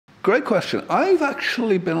Great question. I've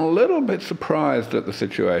actually been a little bit surprised at the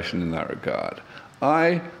situation in that regard.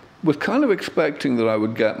 I was kind of expecting that I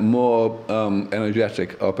would get more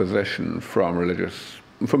energetic opposition from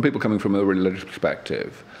people coming from a religious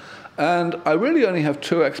perspective. And I really only have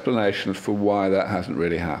two explanations for why that hasn't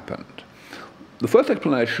really happened. The first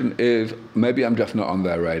explanation is maybe I'm just not on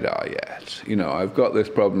their radar yet. You know, I've got this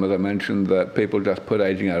problem, as I mentioned, that people just put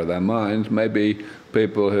aging out of their minds. Maybe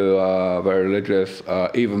people who are very religious are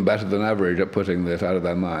even better than average at putting this out of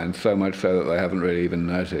their minds, so much so that they haven't really even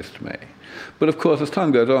noticed me. But of course, as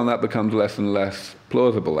time goes on, that becomes less and less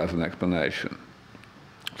plausible as an explanation.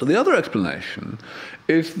 So the other explanation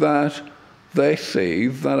is that they see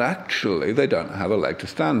that actually they don't have a leg to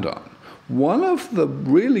stand on. One of the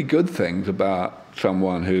really good things about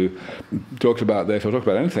someone who talks about this or talks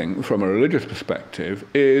about anything from a religious perspective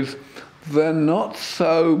is they're not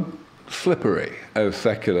so slippery as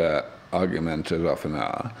secular argumenters often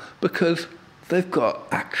are, because they've got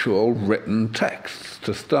actual written texts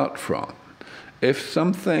to start from. If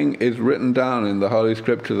something is written down in the Holy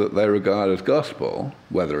Scripture that they regard as gospel,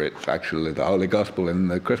 whether it's actually the Holy Gospel in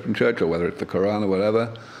the Christian Church or whether it's the Quran or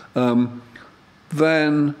whatever,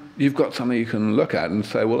 then you've got something you can look at and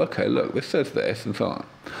say, well, okay, look, this says this, and so on.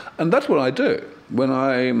 And that's what I do. When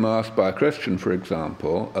I'm asked by a Christian, for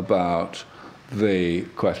example, about the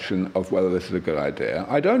question of whether this is a good idea,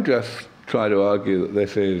 I don't just try to argue that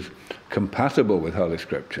this is compatible with Holy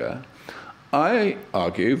Scripture. I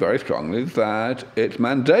argue very strongly that it's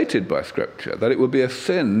mandated by Scripture, that it would be a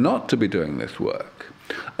sin not to be doing this work.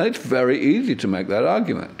 And it's very easy to make that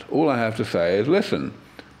argument. All I have to say is, listen,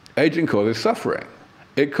 aging causes suffering.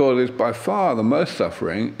 It causes by far the most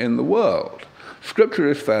suffering in the world. Scripture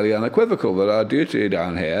is fairly unequivocal that our duty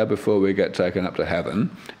down here, before we get taken up to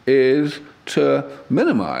heaven, is to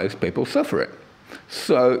minimize people's suffering.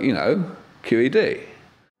 So, you know, QED.